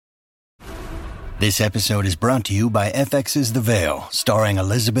This episode is brought to you by FX's The Veil, starring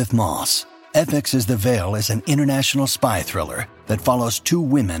Elizabeth Moss. FX's The Veil is an international spy thriller that follows two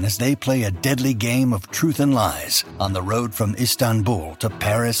women as they play a deadly game of truth and lies on the road from Istanbul to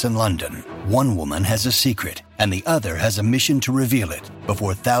Paris and London. One woman has a secret, and the other has a mission to reveal it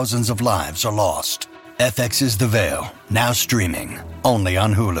before thousands of lives are lost. FX's The Veil, now streaming, only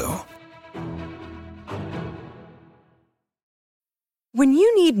on Hulu. When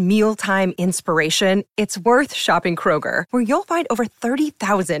you need mealtime inspiration, it's worth shopping Kroger, where you'll find over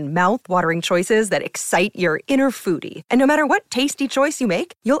 30,000 mouth-watering choices that excite your inner foodie. And no matter what tasty choice you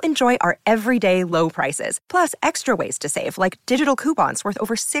make, you'll enjoy our everyday low prices, plus extra ways to save, like digital coupons worth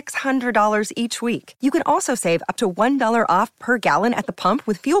over $600 each week. You can also save up to $1 off per gallon at the pump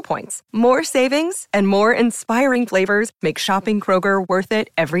with fuel points. More savings and more inspiring flavors make shopping Kroger worth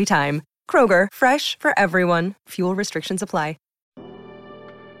it every time. Kroger, fresh for everyone. Fuel restrictions apply.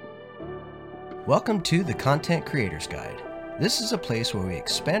 Welcome to the Content Creators Guide. This is a place where we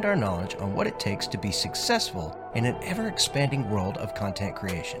expand our knowledge on what it takes to be successful in an ever-expanding world of content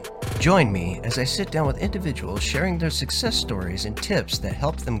creation. Join me as I sit down with individuals sharing their success stories and tips that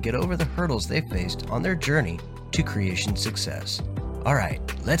help them get over the hurdles they faced on their journey to creation success. All right,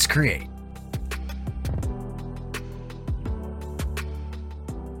 let's create.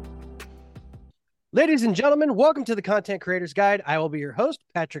 Ladies and gentlemen, welcome to the Content Creators Guide. I will be your host,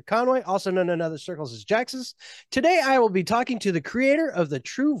 Patrick Conway, also known in other circles as Jaxus. Today, I will be talking to the creator of the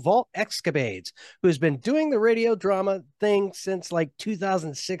True Vault Escapades, who has been doing the radio drama thing since like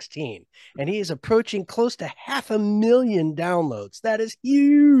 2016, and he is approaching close to 500,000 downloads. That is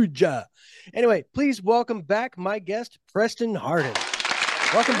huge. Anyway, please welcome back my guest, Preston Hardin.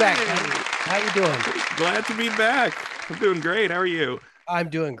 Welcome back. How you doing? Glad to be back. I'm doing great. How are you? I'm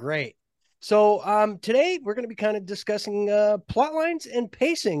doing great. So today we're going to be kind of discussing plot lines and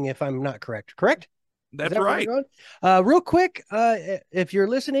pacing, if I'm not correct. Correct? That's right. Real quick, if you're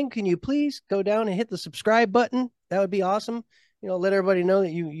listening, can you please go down and hit the subscribe button? That would be awesome. You know, let everybody know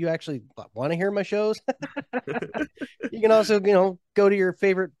that you actually want to hear my shows. You can also, go to your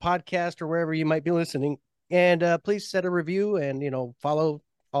favorite podcast or wherever you might be listening, and please set a review and, follow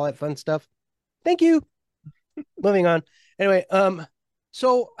all that fun stuff. Thank you. Moving on. Anyway,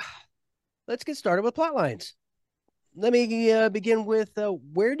 so let's get started with plot lines. Let me begin with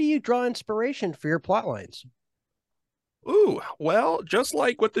where do you draw inspiration for your plot lines? Ooh, well, just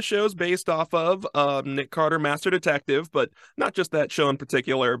like what the show's based off of, Nick Carter, Master Detective, but not just that show in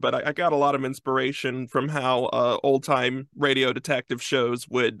particular, but I got a lot of inspiration from how old-time radio detective shows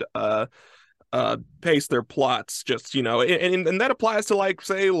would pace their plots, just, and that applies to, like,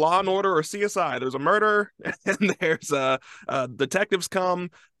 say, Law and Order or CSI. There's a murder, and there's detectives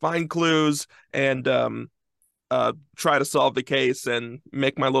come, find clues, and try to solve the case and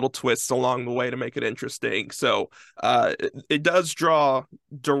make my little twists along the way to make it interesting. So it does draw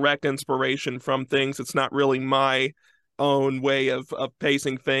direct inspiration from things. It's not really my own way of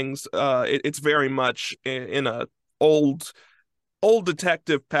pacing things. It's very much in a old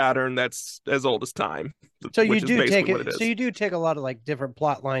detective pattern that's as old as time. So you do take it. So you do take a lot of like different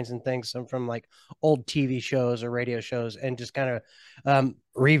plot lines and things from like old TV shows or radio shows and just kind of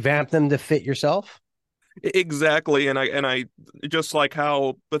revamp them to fit yourself. Exactly, and I just like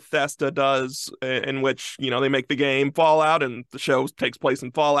how Bethesda does, in which they make the game Fallout, and the show takes place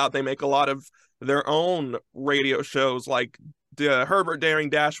in Fallout. They make a lot of their own radio shows, like Herbert Daring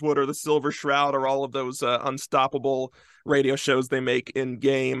Dashwood or the Silver Shroud, or all of those unstoppable radio shows they make in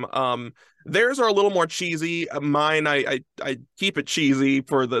game. Theirs are a little more cheesy. Mine, I keep it cheesy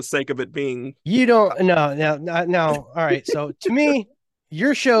for the sake of it being. You don't no. All right, so to me,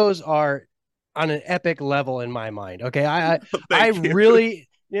 your shows are on an epic level in my mind. Okay, I really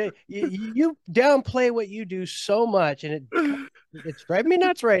you downplay what you do so much, and it's driving me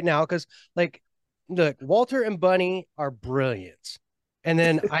nuts right now because like. Look, Walter and Bunny are brilliant. And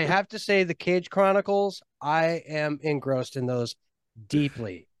then I have to say the Cage Chronicles, I am engrossed in those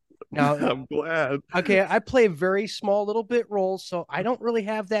deeply. Now, I'm glad. Okay, I play very small little bit roles, so I don't really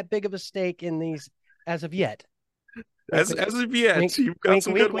have that big of a stake in these as of yet. As of yet, wink, you've got wink,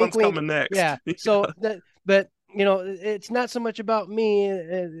 some wink, good wink, ones wink. coming next. Yeah, so, but, it's not so much about me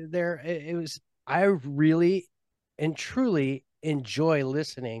there. It was, I really and truly enjoy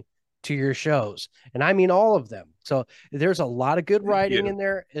listening to your shows, and I mean all of them. So there's a lot of good writing in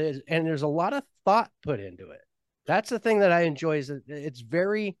there, and there's a lot of thought put into it. That's the thing that I enjoy, is that it's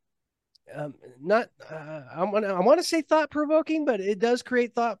very not I want to say thought provoking, but it does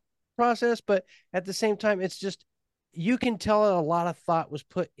create thought process. But at the same time, it's just, you can tell a lot of thought was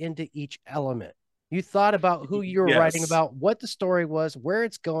put into each element. You thought about who you were writing Yes. about, what the story was, where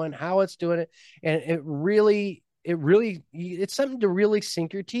it's going, how it's doing it, and it's something to really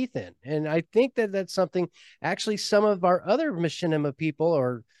sink your teeth in. And I think that that's something actually some of our other machinima people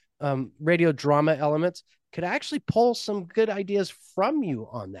or radio drama elements could actually pull some good ideas from you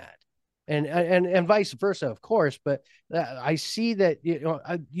on that. And vice versa, of course. But I see that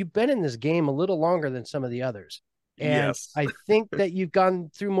you've been in this game a little longer than some of the others, and Yes. I think that you've gone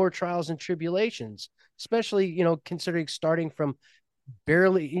through more trials and tribulations, especially considering starting from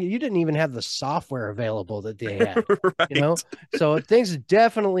barely. You didn't even have the software available that they had, Right. So things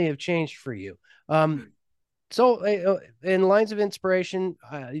definitely have changed for you. So in lines of inspiration,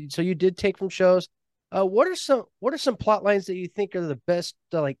 so you did take from shows. What are some plot lines that you think are the best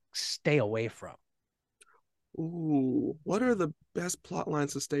to like stay away from? Ooh, what are the best plot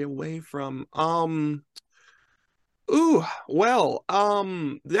lines to stay away from? Ooh, well,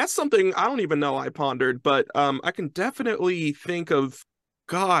 that's something I don't even know I pondered, but I can definitely think of,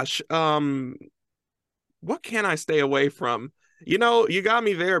 gosh, what can I stay away from? You got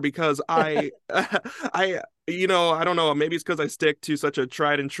me there because I don't know, maybe it's because I stick to such a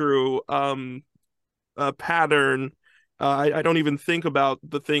tried and true pattern. I don't even think about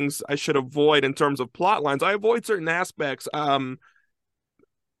the things I should avoid in terms of plot lines. I avoid certain aspects.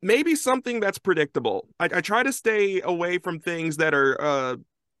 Maybe something that's predictable. I try to stay away from things that are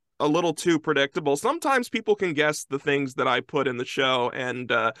a little too predictable. Sometimes people can guess the things that I put in the show, and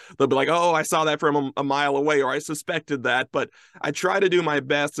they'll be like, "Oh, I saw that from a mile away," or "I suspected that." But I try to do my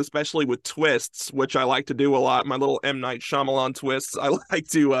best, especially with twists, which I like to do a lot. My little M. Night Shyamalan twists, I like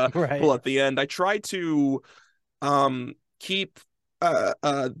to Right. pull at the end. I try to keep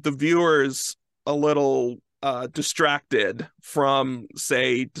the viewers a little distracted from,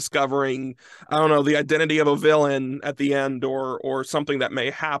 say, discovering, I don't know, the identity of a villain at the end, or something that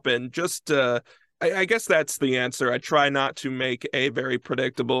may happen. Just I guess that's the answer. I try not to make a very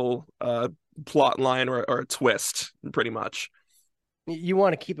predictable plot line or a twist, pretty much. You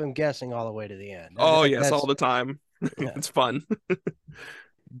want to keep them guessing all the way to the end. Oh yes, all That's the time. yeah. It's fun.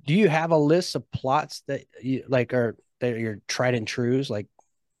 Do you have a list of plots that you like are that are your tried and trues, like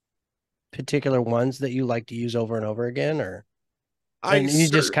particular ones that you like to use over and over again, or I and you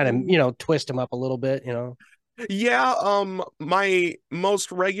just kind of certainly twist them up a little bit? Yeah, my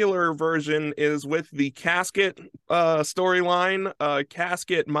most regular version is with the Casket storyline.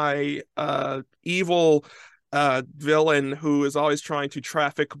 Casket, my evil villain who is always trying to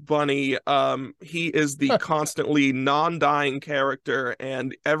traffic Bunny. He is the constantly non-dying character,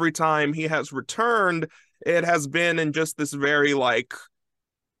 and every time he has returned, it has been in just this very like,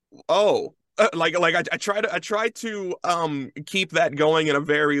 oh, I try to keep that going in a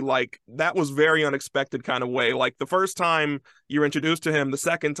very like, that was very unexpected kind of way. Like the first time you're introduced to him, the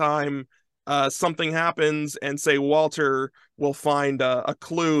second time something happens, and say Walter will find a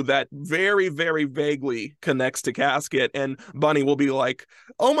clue that very, very vaguely connects to Casket, and Bunny will be like,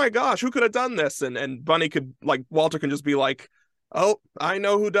 "Oh my gosh, who could have done this?" And Bunny could, like, Walter can just be like, "Oh, I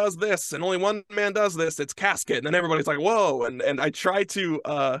know who does this, and only one man does this. It's Casket." And then everybody's like, "Whoa!" And I try to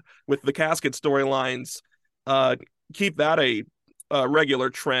with the Casket storylines, uh, keep that a regular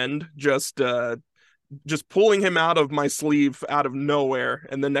trend. Just pulling him out of my sleeve out of nowhere,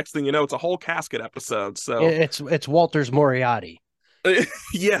 and the next thing you know, it's a whole Casket episode. So It's Walter's Moriarty.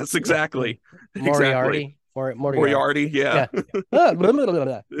 yes, exactly, exactly. Moriarty or Moriarty. Moriarty, yeah. Yeah. Ah, blah, blah, blah,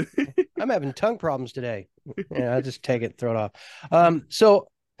 blah. I'm having tongue problems today. Yeah, I'll just take it, throw it off. So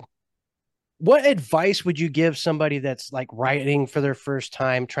what advice would you give somebody that's like writing for their first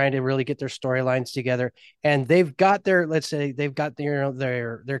time, trying to really get their storylines together, and they've got their, let's say they've got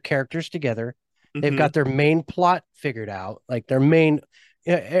their characters together, they've Hmm. got their main plot figured out, like their main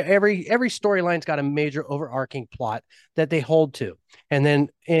every storyline's got a major overarching plot that they hold to, and then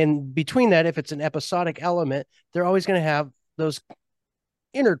in between that, if it's an episodic element, they're always going to have those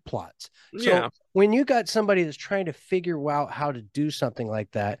inner plots. So Yeah. when you got somebody that's trying to figure out how to do something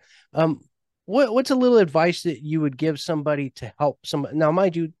like that, what's a little advice that you would give somebody to help somebody? Now,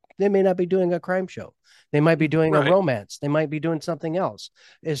 mind you, they may not be doing a crime show. They might be doing a Right. romance. They might be doing something else.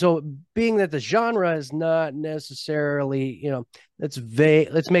 And so, being that the genre is not necessarily, let's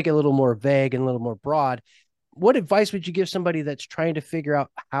vague, let's make it a little more vague and a little more broad. What advice would you give somebody that's trying to figure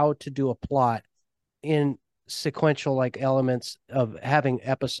out how to do a plot in sequential like elements of having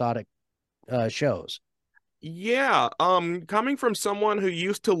episodic shows? Yeah, coming from someone who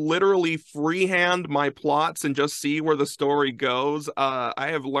used to literally freehand my plots and just see where the story goes, I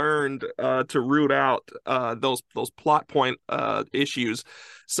have learned to root out those plot point issues.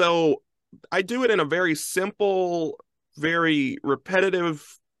 So I do it in a very simple, very repetitive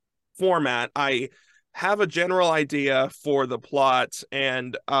format. I have a general idea for the plot,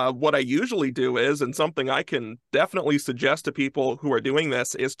 and what I usually do is, and something I can definitely suggest to people who are doing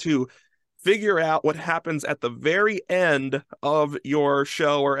this, is to figure out what happens at the very end of your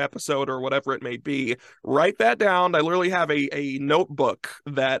show or episode or whatever it may be. Write that down. I literally have a notebook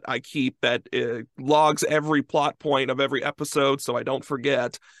that I keep that logs every plot point of every episode so I don't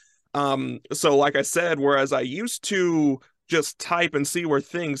forget. So like I said, whereas I used to just type and see where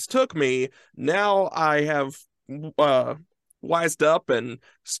things took me, now I have wised up and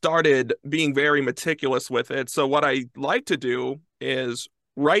started being very meticulous with it. So what I like to do is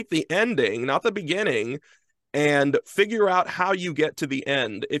write the ending, not the beginning, and figure out how you get to the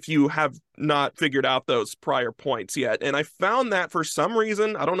end if you have not figured out those prior points yet. And I found that for some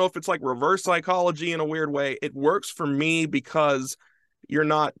reason, I don't know if it's like reverse psychology in a weird way, it works for me because you're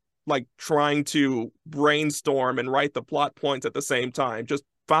not like trying to brainstorm and write the plot points at the same time. Just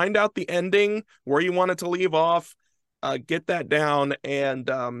find out the ending, where you want it to leave off, get that down, and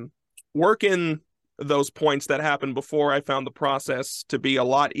work in those points that happened before. I found the process to be a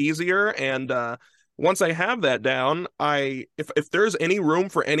lot easier. And once I have that down, if there's any room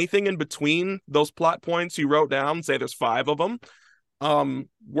for anything in between those plot points you wrote down, say there's 5 of them,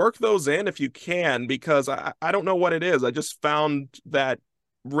 work those in if you can, because I don't know what it is. I just found that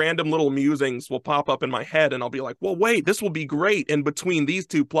random little musings will pop up in my head, and I'll be like, well, wait, this will be great in between these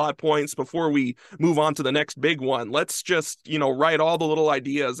 2 plot points before we move on to the next big one. Let's just, write all the little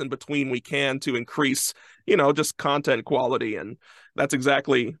ideas in between we can to increase, just content quality. And that's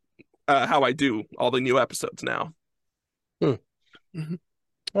exactly how I do all the new episodes now. Mm-hmm.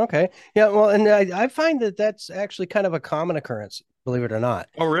 Okay. Yeah. Well, and I find that that's actually kind of a common occurrence, believe it or not.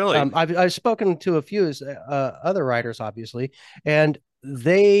 Oh, really? I've spoken to a few other writers, obviously, and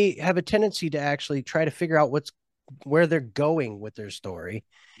they have a tendency to actually try to figure out where they're going with their story,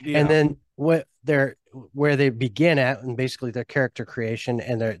 and then where they begin at, and basically their character creation,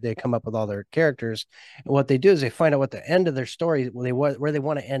 and they come up with all their characters. And what they do is they find out what the end of their story, where they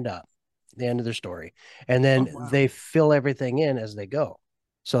want to end up, the end of their story, and then they fill everything in as they go.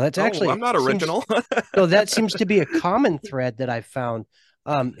 So that's actually, I'm not original. So that seems to be a common thread that I've found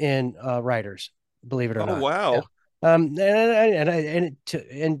in writers, believe it or not. Oh, wow. Yeah.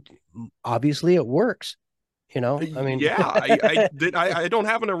 And obviously it works, I mean, yeah, I don't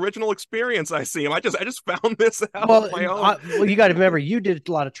have an original experience. I see him. I just found this out on my own. Well, you got to remember, you did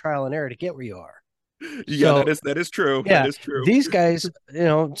a lot of trial and error to get where you are. Yeah, so, that is true. Yeah, that is true. These guys,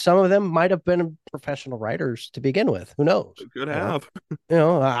 some of them might have been professional writers to begin with. Who knows? Could have.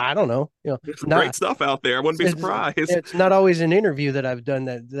 I don't know. There's some great stuff out there. I wouldn't be surprised. It's not always an interview that I've done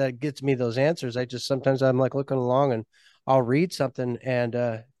that gets me those answers. Sometimes I'm like looking along and I'll read something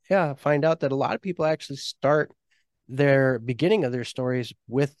and find out that a lot of people actually start their beginning of their stories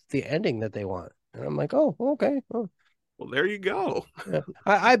with the ending that they want. And I'm like, oh, okay. Oh. Well, there you go. Yeah.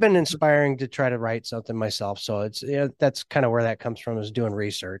 I've been inspiring to try to write something myself. So that's kind of where that comes from, is doing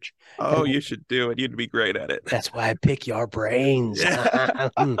research. Oh, you should do it. You'd be great at it. That's why I pick your brains.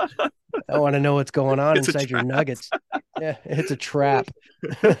 I want to know what's going on inside your nuggets. Yeah, it's a trap.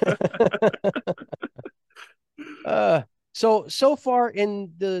 So far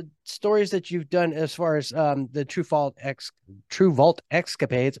in the stories that you've done, as far as the True Vault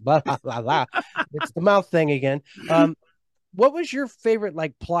Escapades, blah, blah, blah, blah. It's the mouth thing again. What was your favorite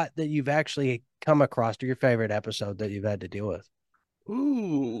plot that you've actually come across, or your favorite episode that you've had to deal with?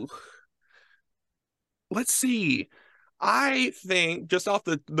 Ooh, let's see. I think just off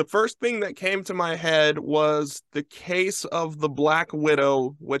the first thing that came to my head was the case of the Black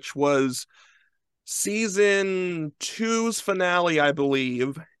Widow, which was season 2's finale, I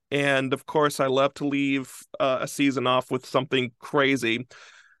believe. And of course, I love to leave a season off with something crazy,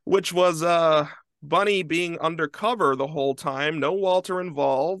 which was Bunny being undercover the whole time. No Walter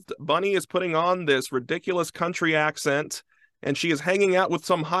involved. Bunny is putting on this ridiculous country accent, and she is hanging out with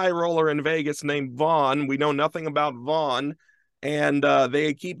some high roller in Vegas named Vaughn. We know nothing about Vaughn. And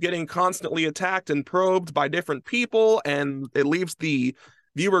they keep getting constantly attacked and probed by different people, and it leaves the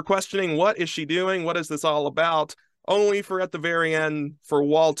viewer questioning, what is she doing? What is this all about? Only for at the very end for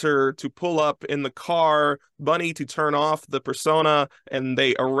Walter to pull up in the car, Bunny to turn off the persona, and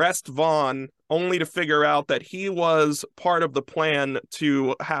they arrest Vaughn, only to figure out that he was part of the plan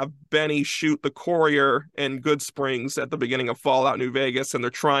to have Benny shoot the courier in Goodsprings at the beginning of Fallout New Vegas, and they're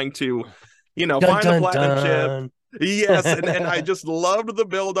trying to, find the platinum chip. Yes, and I just loved the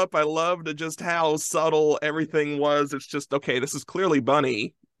buildup. I loved just how subtle everything was. It's just, okay, this is clearly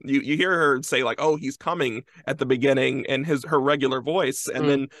Bunny, you hear her say like, "Oh, he's coming" at the beginning in her regular voice, and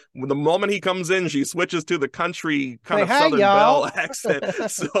then the moment he comes in, she switches to the country kind Like, of "Hi, Southern y'all." Belle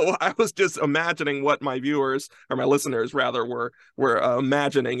accent. So I was just imagining what my viewers, or my listeners rather, were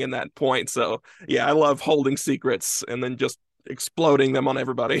imagining in that point. So yeah, I love holding secrets and then just exploding them on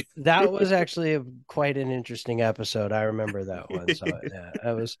everybody. That was actually quite an interesting episode. I remember that one. So yeah,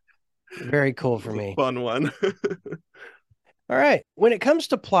 that was very cool It for was a me. fun one. All right. When it comes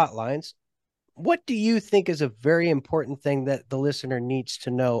to plot lines, what do you think is a very important thing that the listener needs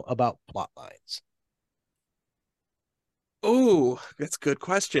to know about plot lines? Oh, that's a good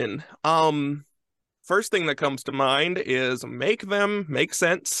question. First thing that comes to mind is make them make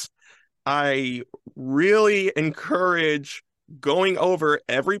sense. I really encourage going over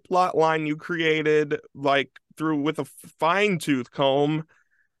every plot line you created, like through with a fine tooth comb,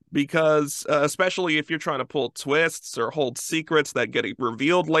 because especially if you're trying to pull twists or hold secrets that get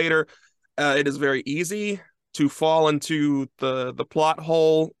revealed later, it is very easy to fall into the plot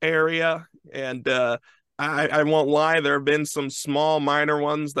hole area. And I won't lie, there have been some small minor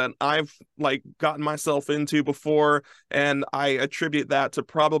ones that I've like gotten myself into before, and I attribute that to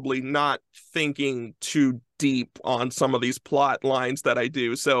probably not thinking too deep on some of these plot lines that I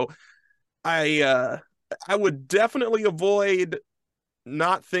do. So I would definitely avoid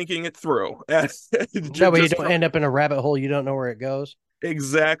not thinking it through. That way you don't end up in a rabbit hole. You don't know where it goes.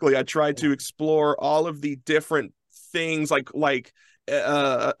 Exactly. I tried to explore all of the different things, like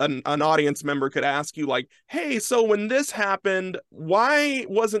an audience member could ask you like, hey, so when this happened, why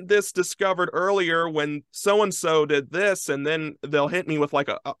wasn't this discovered earlier when so and so did this? And then they'll hit me with like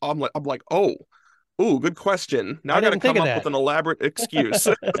I'm like, oh, good question. Now I got to didn't think come of up with that. an elaborate excuse.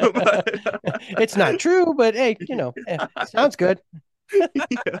 It's not true, but hey, sounds good.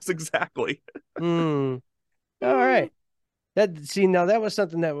 Yes, exactly. All right. Now that was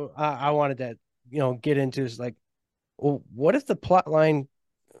something that I wanted to, get into, is like, well, what if the plot line,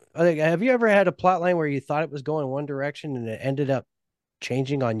 have you ever had a plot line where you thought it was going one direction and it ended up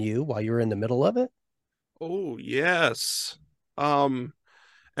changing on you while you were in the middle of it? Oh, yes. Um,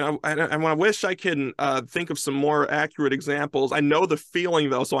 and I wish I can think of some more accurate examples. I know the feeling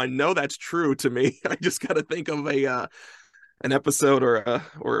though, so I know that's true to me. I just got to think of a an episode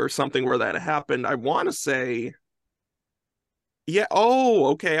or something where that happened. I want to say, yeah. Oh,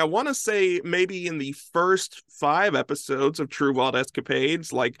 okay. I want to say maybe in the first 5 episodes of True Wild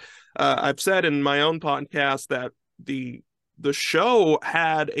Escapades. Like I've said in my own podcast that the show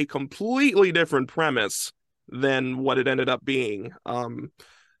had a completely different premise than what it ended up being.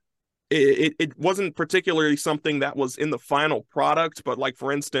 It wasn't particularly something that was in the final product, but like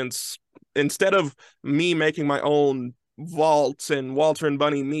for instance, instead of me making my own vault and Walter and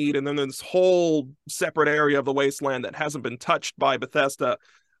Bunny meet, and then this whole separate area of the wasteland that hasn't been touched by Bethesda,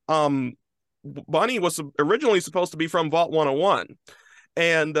 um, Bunny was originally supposed to be from Vault 101,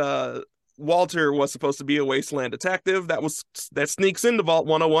 and Walter was supposed to be a wasteland detective that sneaks into Vault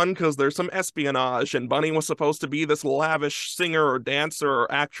 101 because there's some espionage, and Bunny was supposed to be this lavish singer or dancer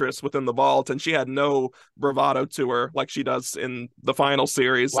or actress within the vault, and she had no bravado to her like she does in the final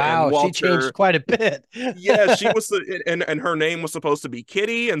series. Wow, and Walter, she changed quite a bit. yeah, she was and her name was supposed to be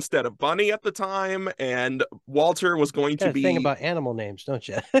Kitty instead of Bunny at the time, and Walter was going to be thing about animal names, don't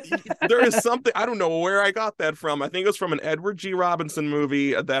you? there is something, I don't know where I got that from. I think it was from an Edward G. Robinson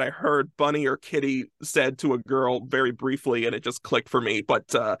movie that I heard Bunny or Kitty said to a girl very briefly, and it just clicked for me. But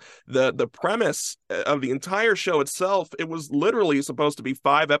the premise of the entire show itself, it was literally supposed to be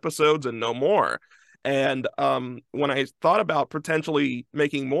 5 episodes and no more. And when I thought about potentially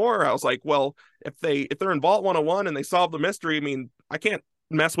making more, I was like, well, if they're in Vault 101 and they solve the mystery, I mean, I can't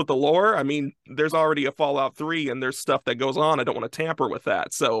mess with the lore. I mean, there's already a Fallout 3 and there's stuff that goes on. I don't want to tamper with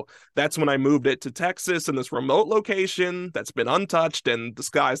that. So that's when I moved it to Texas in this remote location that's been untouched, and the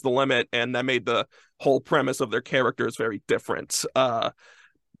sky's the limit. And that made the whole premise of their characters very different.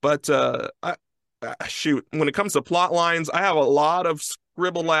 Shoot, when it comes to plot lines, I have a lot of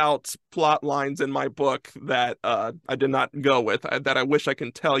scribble out plot lines in my book that I did not go with, that I wish I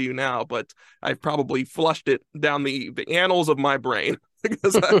can tell you now, but I've probably flushed it down the annals of my brain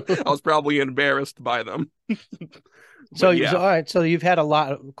because I was probably embarrassed by them. So all right, so you've had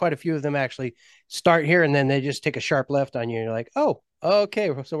quite a few of them actually start here, and then they just take a sharp left on you. And you're like, oh,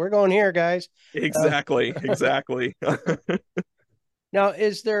 okay, so we're going here, guys. Exactly. Now,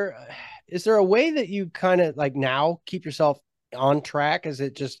 is there a way that you kind of like now keep yourself on track? Is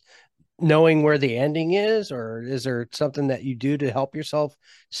it just knowing where the ending is, or is there something that you do to help yourself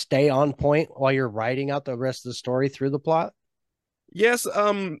stay on point while you're writing out the rest of the story through the plot? Yes,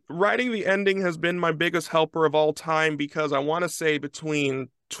 writing the ending has been my biggest helper of all time, because I want to say between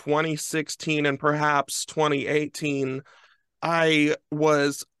 2016 and perhaps 2018, I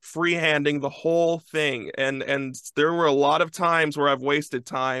was freehanding the whole thing, and there were a lot of times where I've wasted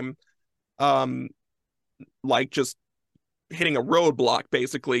time, um, like just hitting a roadblock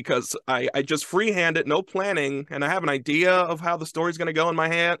basically because I just freehand it, no planning, and I have an idea of how the story's going to go in my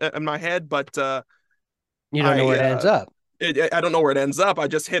head, but You don't know where it ends up. I don't know where it ends up. I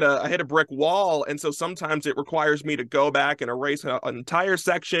just hit a brick wall, and so sometimes it requires me to go back and erase an entire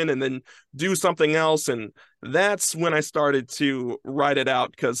section and then do something else, and that's when I started to write it out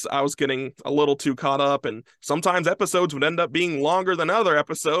because I was getting a little too caught up, and sometimes episodes would end up being longer than other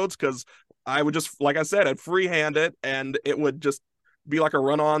episodes because I would just, like I said, I'd freehand it, and it would just be like a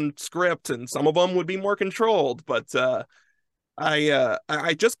run-on script, and some of them would be more controlled, but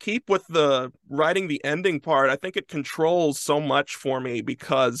I just keep with the writing the ending part. I think it controls so much for me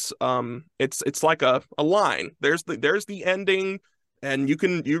because it's like a line. There's the ending, and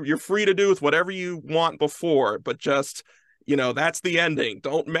you're free to do with whatever you want before, but just that's the ending.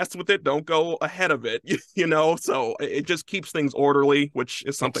 Don't mess with it. Don't go ahead of it. So it just keeps things orderly, which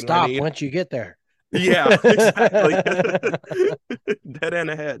is something I need. Once you get there. Yeah, exactly. Dead end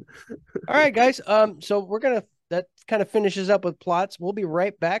ahead. All right, guys. So that kind of finishes up with plots. We'll be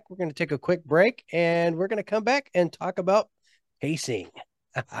right back. We're going to take a quick break, and we're going to come back and talk about pacing.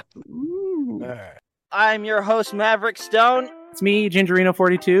 Right. I'm your host, Maverick Stone. It's me,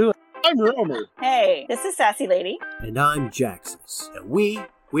 Gingerino42. I'm Romer. Hey, this is Sassy Lady. And I'm Jaxus. And we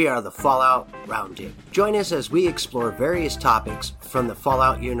are the Fallout Roundtable. Join us as we explore various topics from the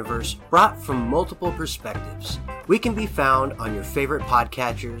Fallout universe brought from multiple perspectives. We can be found on your favorite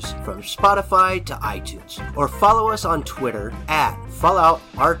podcatchers from Spotify to iTunes, or follow us on Twitter at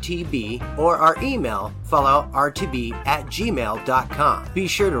FalloutRTB or our email falloutrtb@gmail.com. Be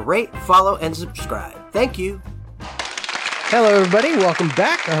sure to rate, follow, and subscribe. Thank you. Hello, everybody. Welcome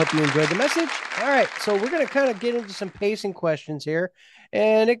back. I hope you enjoyed the message. All right, so we're going to kind of get into some pacing questions here,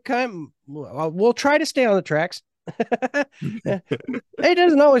 and we'll try to stay on the tracks. It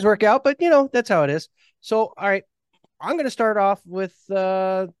doesn't always work out, but that's how it is. So, all right, I'm going to start off with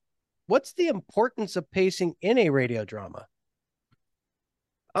what's the importance of pacing in a radio drama?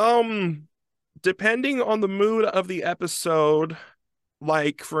 Depending on the mood of the episode.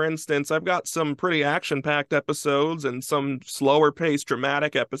 Like, for instance, I've got some pretty action-packed episodes and some slower-paced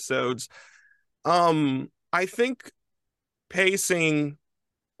dramatic episodes. I think pacing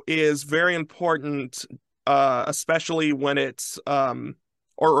is very important, especially when it's,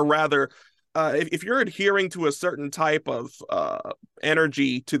 or rather, if you're adhering to a certain type of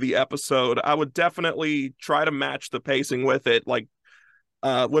energy to the episode, I would definitely try to match the pacing with it. Like,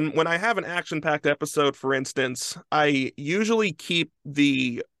 when I have an action-packed episode, for instance, I usually keep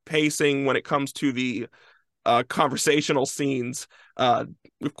the pacing when it comes to the conversational scenes.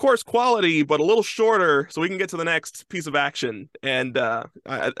 Of course, quality, but a little shorter so we can get to the next piece of action. And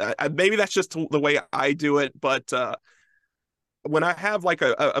maybe that's just the way I do it, but when I have like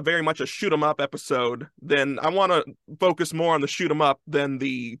a very much a shoot 'em up episode, then I want to focus more on the shoot 'em up than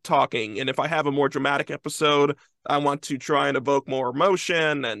the talking. And if I have a more dramatic episode, I want to try and evoke more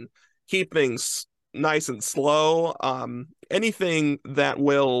emotion and keep things nice and slow. Anything that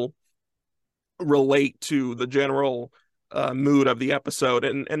will relate to the general mood of the episode.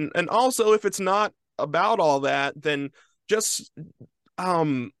 And also, if it's not about all that, then just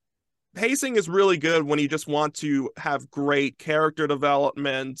pacing is really good when you just want to have great character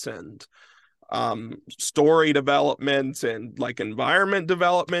development and story development and like environment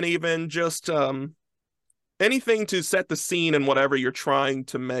development, even just anything to set the scene and whatever you're trying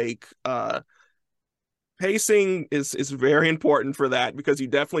to make. Pacing is very important for that because you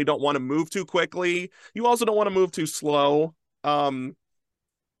definitely don't want to move too quickly. You also don't want to move too slow.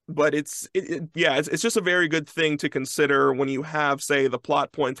 But it's just a very good thing to consider when you have, say, the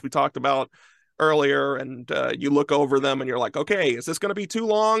plot points we talked about earlier, and you look over them and you're like, okay, is this going to be too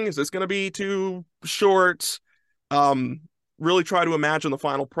long? Is this going to be too short? Really try to imagine the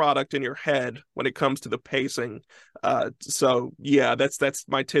final product in your head when it comes to the pacing. So yeah, that's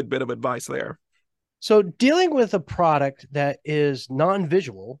my tidbit of advice there. So dealing with a product that is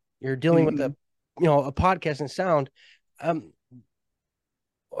non-visual, you're dealing with a podcast and sound.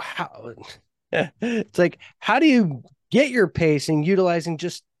 It's like, how do you get your pacing utilizing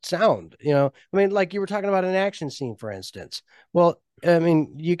just sound? I mean, like you were talking about an action scene, for instance. Well, I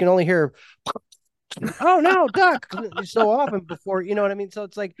mean, you can only hear, oh no, duck, so often before, you know what I mean? So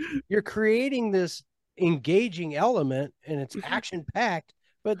it's like you're creating this engaging element and it's action packed,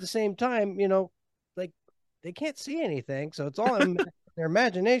 but at the same time, like they can't see anything. So it's all in their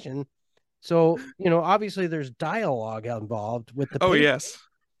imagination. So, obviously there's dialogue involved with the Oh, pacing. yes.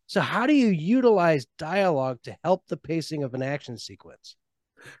 So how do you utilize dialogue to help the pacing of an action sequence?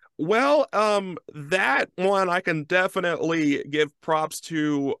 Well, that one I can definitely give props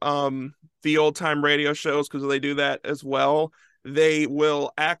to the old time radio shows because they do that as well. They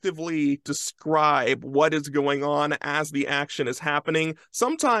will actively describe what is going on as the action is happening.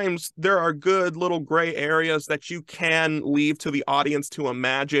 Sometimes there are good little gray areas that you can leave to the audience to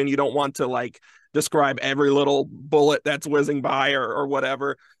imagine. You don't want to like describe every little bullet that's whizzing by or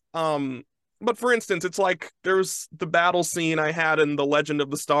whatever. But for instance, it's like there's the battle scene I had in the Legend of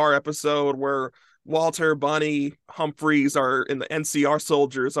the Star episode where Walter, Bunny, Humphreys are in the NCR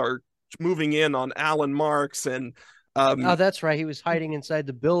soldiers are moving in on Alan Marks and oh, that's right. He was hiding inside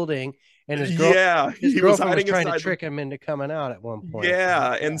the building, and his he was hiding trying inside to trick him into coming out at one point.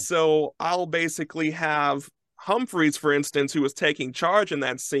 Yeah, and so I'll basically have Humphreys, for instance, who was taking charge in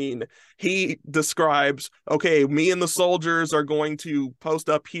that scene. He describes, okay, me and the soldiers are going to post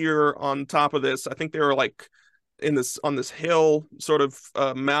up here on top of this. I think they were like on this hill, sort of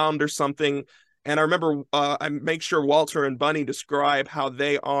mound or something. And I remember I make sure Walter and Bunny describe how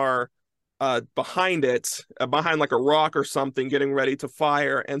they are behind it, behind like a rock or something, getting ready to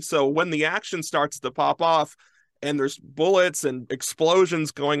fire. And so when the action starts to pop off and there's bullets and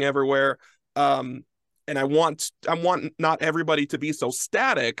explosions going everywhere, and I want not everybody to be so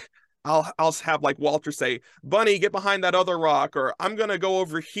static, I'll have like Walter say, Bunny, get behind that other rock, or I'm gonna go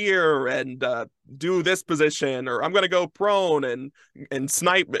over here and do this position, or I'm gonna go prone and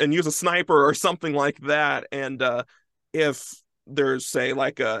snipe and use a sniper or something like that. And if there's say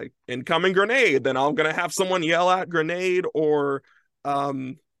like a incoming grenade, then I'm gonna have someone yell out grenade or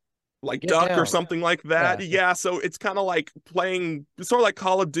like duck down, or something like that. Yeah, so it's kind of like playing sort of like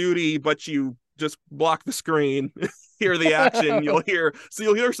Call of Duty, but you just block the screen, hear the action, you'll hear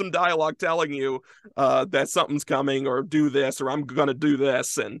some dialogue telling you that something's coming or do this or I'm gonna do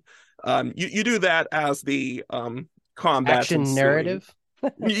this. And you do that as the combat action narrative.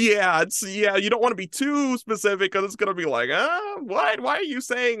 Yeah, you don't want to be too specific because it's gonna be like, why are you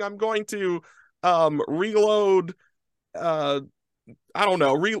saying I'm going to reload I don't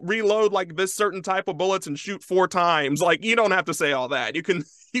know, reload like this certain type of bullets and shoot 4 times. Like, you don't have to say all that. You can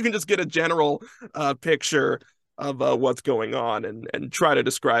just get a general picture of what's going on and try to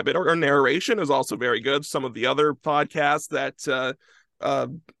describe it. Or narration is also very good. Some of the other podcasts that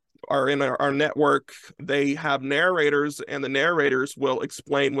are in our network, they have narrators, and the narrators will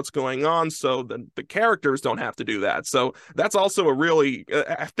explain what's going on so the characters don't have to do that. So that's also a really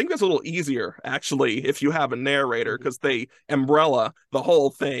I think that's a little easier actually if you have a narrator because they umbrella the whole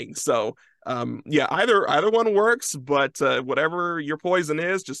thing. So yeah, either one works, but whatever your poison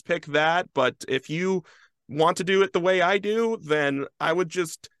is, just pick that. But if you want to do it the way I do, then I would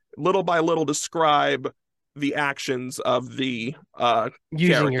just little by little describe the actions of the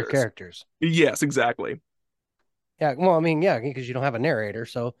using your characters. Yes, exactly. Yeah, well, I mean, yeah, because you don't have a narrator,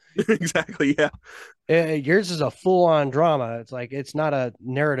 so exactly, yeah. Yours is a full-on drama. It's like it's not a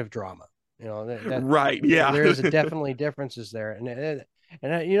narrative drama, you know. Right? Yeah, there is definitely differences there,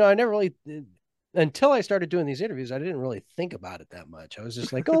 and you know, I never really until I started doing these interviews, I didn't really think about it that much. I was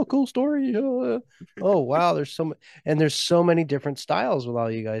just like, oh, cool story. Oh, wow. There's so many different styles with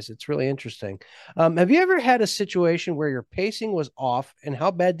all you guys. It's really interesting. Have you ever had a situation where your pacing was off, and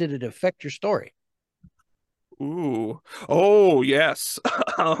how bad did it affect your story? Ooh. Oh, yes.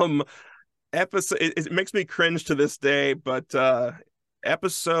 It makes me cringe to this day, but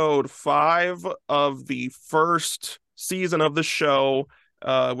episode 5 of the first season of the show,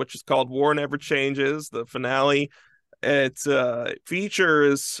 which is called War Never Changes, the finale. It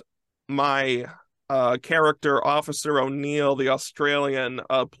features my character, Officer O'Neill, the Australian,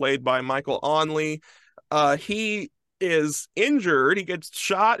 played by Michael Onley. He is injured. He gets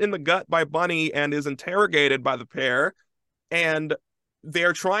shot in the gut by Bunny and is interrogated by the pair. And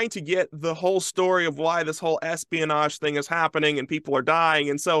they're trying to get the whole story of why this whole espionage thing is happening and people are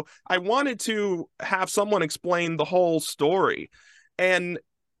dying. And so I wanted to have someone explain the whole story. And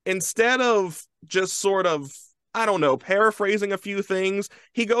instead of just sort of, I don't know, paraphrasing a few things,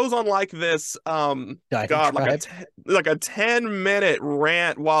 he goes on like this, like a 10-minute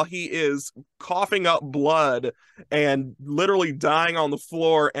rant while he is coughing up blood and literally dying on the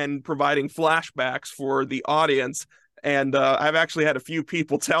floor and providing flashbacks for the audience. And I've actually had a few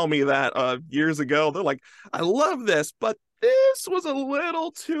people tell me that years ago. They're like, I love this, but this was a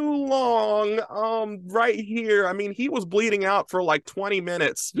little too long right here. I mean, he was bleeding out for like 20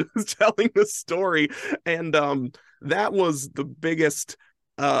 minutes telling the story. And that was the biggest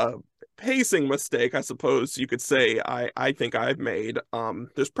pacing mistake, I suppose you could say, I think I've made.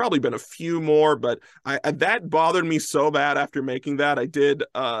 There's probably been a few more, but that bothered me so bad after making that. I did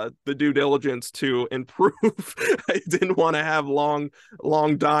the due diligence to improve. I didn't want to have long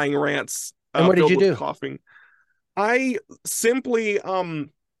dying rants And what did filled you with do? coughing. I simply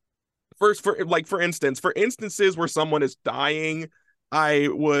first, for instance, for instances where someone is dying, I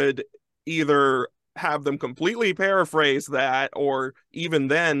would either have them completely paraphrase that, or even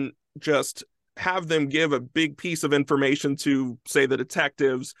then just have them give a big piece of information to, say, the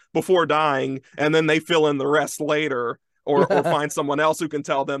detectives before dying, and then they fill in the rest later, or find someone else who can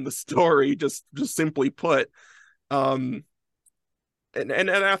tell them the story, just simply put. And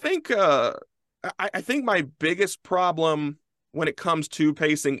I think I think my biggest problem when it comes to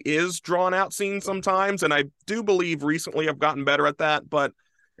pacing is drawn out scenes sometimes, and I do believe recently I've gotten better at that, but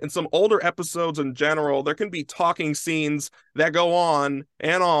in some older episodes in general, there can be talking scenes that go on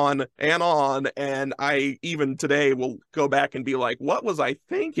and on and on, and I even today will go back and be like, what was I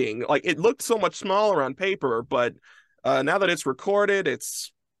thinking? Like, it looked so much smaller on paper, but now that it's recorded,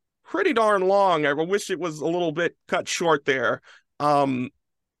 it's pretty darn long. I wish it was a little bit cut short there.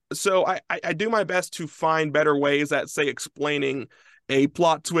 So I do my best to find better ways at, say, explaining a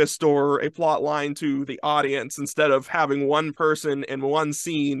plot twist or a plot line to the audience, instead of having one person in one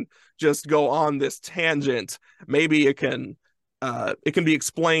scene just go on this tangent. Maybe it can be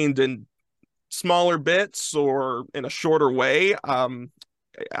explained in smaller bits or in a shorter way.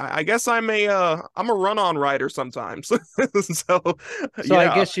 I guess I'm a run-on writer sometimes. So So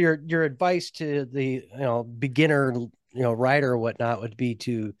yeah. I guess your advice to the beginner writer or whatnot would be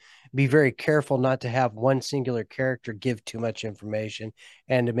to be very careful not to have one singular character give too much information,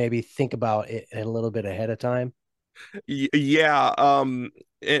 and to maybe think about it a little bit ahead of time. Yeah, and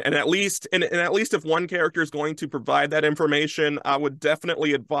at least if one character is going to provide that information, I would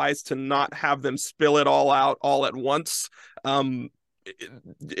definitely advise to not have them spill it all out all at once. I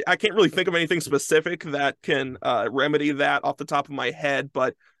can't really think of anything specific that can remedy that off the top of my head,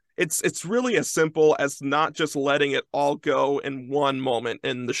 but it's really as simple as not just letting it all go in one moment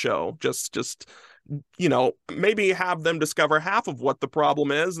in the show. Just maybe have them discover half of what the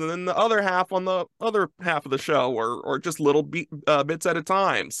problem is, and then the other half on the other half of the show, or just little bits at a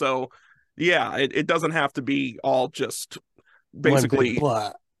time. So yeah, it doesn't have to be all just basically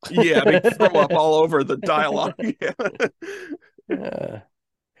plot. Yeah, they throw up all over the dialogue.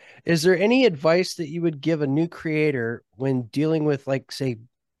 Is there any advice that you would give a new creator when dealing with, like, say,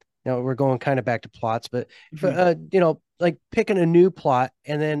 we're going kind of back to plots, but like picking a new plot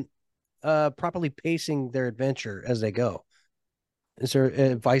and then properly pacing their adventure as they go? Is there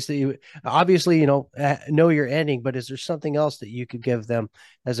advice that you obviously know your ending, but is there something else that you could give them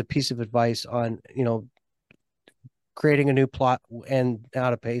as a piece of advice on creating a new plot and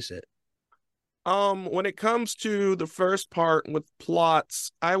how to pace it? When it comes to the first part with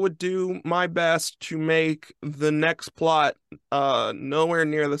plots, I would do my best to make the next plot nowhere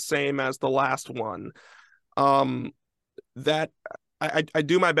near the same as the last one. That I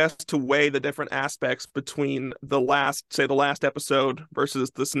do my best to weigh the different aspects between the last episode versus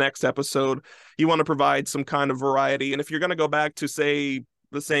this next episode. You want to provide some kind of variety, and if you're going to go back to, say,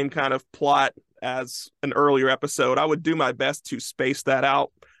 the same kind of plot as an earlier episode, I would do my best to space that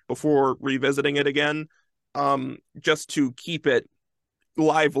out before revisiting it again, just to keep it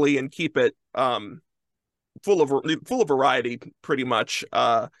lively and keep it full of variety, pretty much.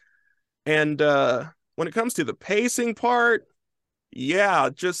 And when it comes to the pacing part, yeah,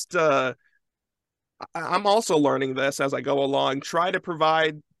 just I'm also learning this as I go along. Try to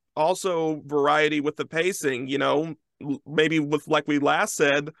provide also variety with the pacing. Maybe with, like we last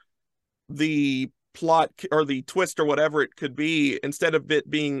said, the plot or the twist or whatever it could be, instead of it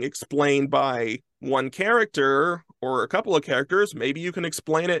being explained by one character or a couple of characters, maybe you can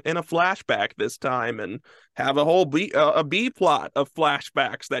explain it in a flashback this time, and have a whole B plot of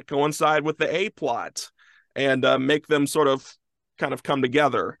flashbacks that coincide with the A plot, and make them sort of kind of come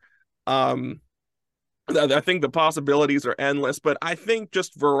together. I think the possibilities are endless, but I think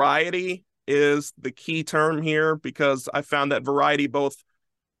just variety is the key term here, because I found that variety both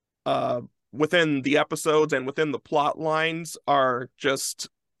within the episodes and within the plot lines are just,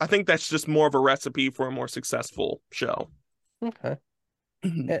 I think that's just more of a recipe for a more successful show. Okay.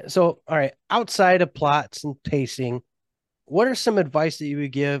 So, all right, outside of plots and pacing, what are some advice that you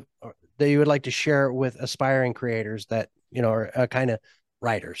would give, or that you would like to share with aspiring creators that, are kind of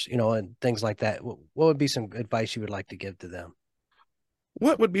writers, and things like that? What would be some advice you would like to give to them?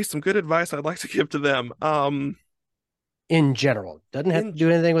 What would be some good advice I'd like to give to them? In general, doesn't have to do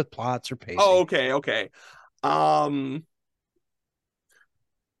anything with plots or pacing. Oh, okay.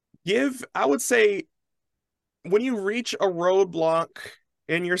 I would say, when you reach a roadblock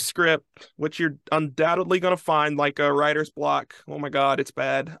in your script, which you're undoubtedly going to find, like a writer's block. Oh my God, it's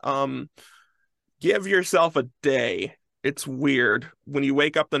bad. Give yourself a day. It's weird. When you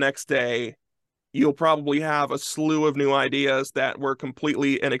wake up the next day, you'll probably have a slew of new ideas that were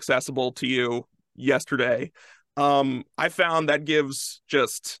completely inaccessible to you yesterday. I found that gives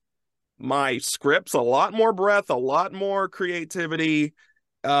just my scripts a lot more breadth, a lot more creativity.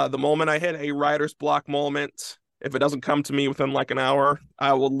 The moment I hit a writer's block moment, if it doesn't come to me within like an hour,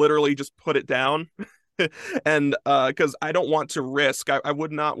 I will literally just put it down. And because I don't want to risk, I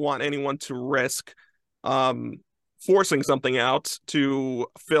would not want anyone to risk forcing something out to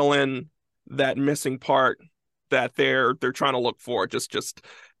fill in that missing part that they're trying to look for.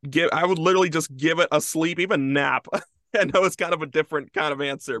 I would literally just give it a sleep, even nap. I know it's kind of a different kind of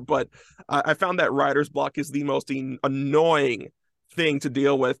answer, but I found that writer's block is the most annoying thing to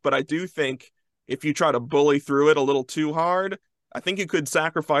deal with. But I do think if you try to bully through it a little too hard, I think you could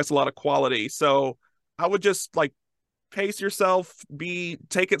sacrifice a lot of quality. So I would just like pace yourself,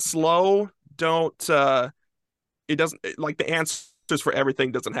 take it slow. Don't it doesn't like the answers for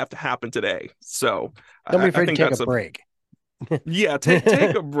everything doesn't have to happen today. So don't be afraid to take a break. Yeah,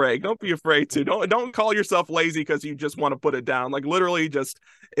 take a break. Don't be afraid to. Don't call yourself lazy because you just want to put it down. Like literally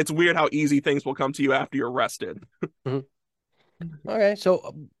it's weird how easy things will come to you after you're rested. Okay,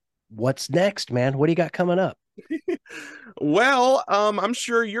 so what's next, man? What do you got coming up? Well, I'm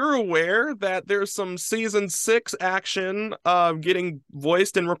sure you're aware that there's some season 6 action getting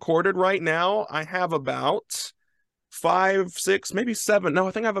voiced and recorded right now. I have about 5, 6, maybe 7. No,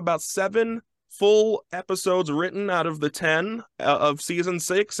 I think I have about 7 full episodes written out of the 10 of season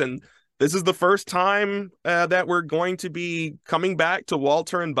 6, and this is the first time that we're going to be coming back to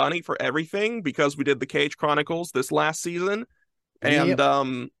Walter and Bunny for everything, because we did the Cage Chronicles this last season,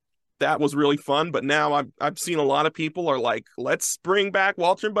 and that was really fun. But now I've seen a lot of people are like, let's bring back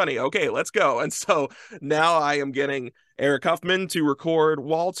Walter and Bunny. Okay, let's go. And so now I am getting Eric Huffman to record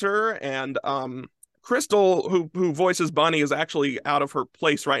Walter, and Crystal, who voices Bunny, is actually out of her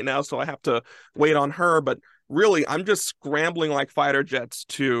place right now, so I have to wait on her. But really, I'm just scrambling like fighter jets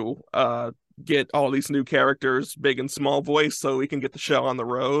to get all these new characters, big and small voice, so we can get the show on the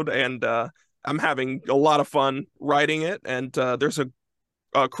road. And I'm having a lot of fun writing it. And there's a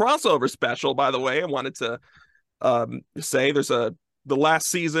crossover special, by the way. I wanted to say the last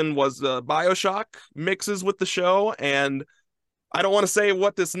season was BioShock mixes with the show, and I don't want to say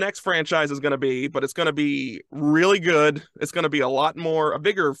what this next franchise is going to be, but it's going to be really good. It's going to be a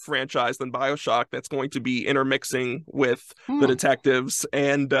bigger franchise than BioShock that's going to be intermixing with the detectives.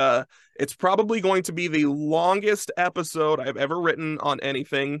 And it's probably going to be the longest episode I've ever written on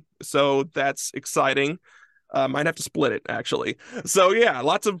anything. So that's exciting. Might have to split it, actually. So yeah,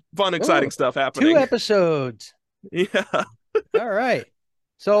 lots of fun, exciting stuff happening. 2 episodes. Yeah. All right.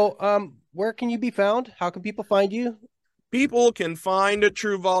 So where can you be found? How can people find you? People can find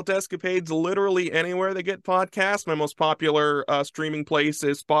True Vault Escapades literally anywhere they get podcasts. My most popular streaming place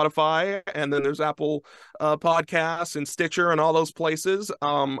is Spotify, and then there's Apple Podcasts and Stitcher and all those places.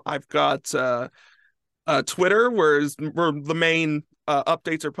 I've got Twitter, where the main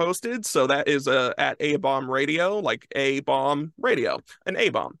updates are posted. So that is at A-Bomb Radio, like A-Bomb Radio, an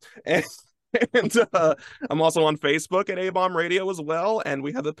A-Bomb. And I'm also on Facebook at A-Bomb Radio as well. And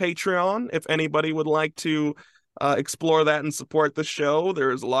we have a Patreon if anybody would like to explore that and support the show.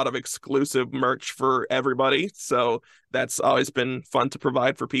 There's a lot of exclusive merch for everybody, so that's always been fun to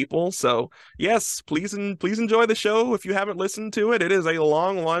provide for people. So yes, please enjoy the show. If you haven't listened to it, it is a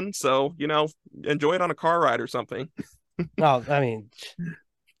long one, so enjoy it on a car ride or something. Well, I mean,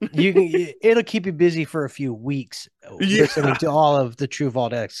 it'll keep you busy for a few weeks listening to all of the True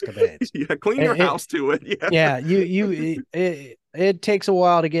Vault Escapades. Yeah, clean your house to it. Yeah, it takes a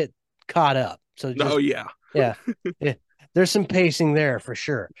while to get caught up. So yeah, there's some pacing there for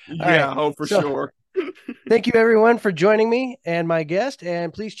sure. Sure. Thank you everyone for joining me and my guest,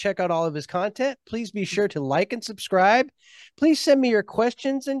 and please check out all of his content. Please be sure to like and subscribe. Please send me your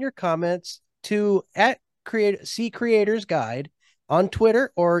questions and your comments to @CCreatorsGuide on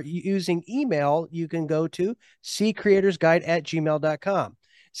Twitter, or using email, you can go to ccreatorsguide@gmail.com.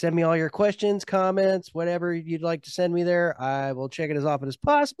 Send me all your questions, comments, whatever you'd like to send me there. I will check it as often as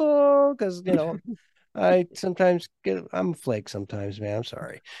possible, because I sometimes I'm a flake sometimes, man. I'm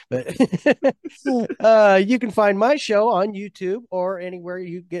sorry. But you can find my show on YouTube or anywhere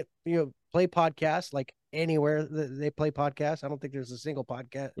you get play podcasts, like anywhere that they play podcasts. I don't think there's a single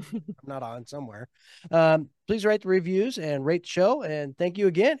podcast I'm not on somewhere. Please write the reviews and rate the show, and thank you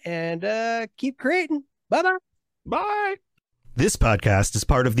again, and keep creating. Bye-bye. Bye. This podcast is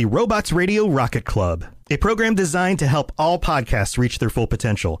part of the Robots Radio Rocket Club, a program designed to help all podcasts reach their full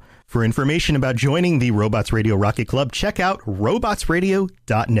potential. For information about joining the Robots Radio Rocket Club, check out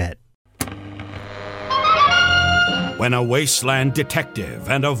robotsradio.net. When a wasteland detective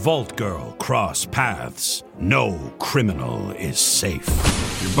and a vault girl cross paths, no criminal is safe.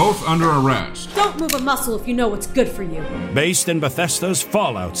 You're both under arrest. Don't move a muscle if you know what's good for you. Based in Bethesda's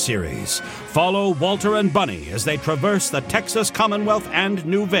Fallout series, follow Walter and Bunny as they traverse the Texas Commonwealth and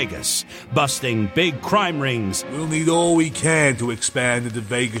New Vegas, busting big crime rings. We'll need all we can to expand into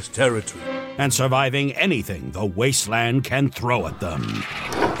Vegas territory. And surviving anything the wasteland can throw at them.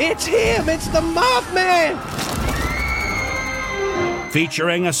 It's him! It's the Mothman!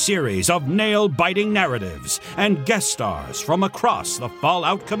 Featuring a series of nail-biting narratives and guest stars from across the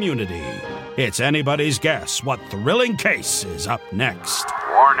Fallout community. It's anybody's guess what thrilling case is up next.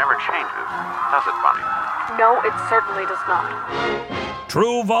 War never changes, does it, Bunny? No, it certainly does not.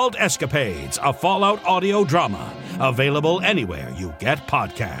 True Vault Escapades, a Fallout audio drama. Available anywhere you get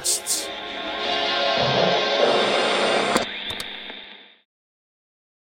podcasts.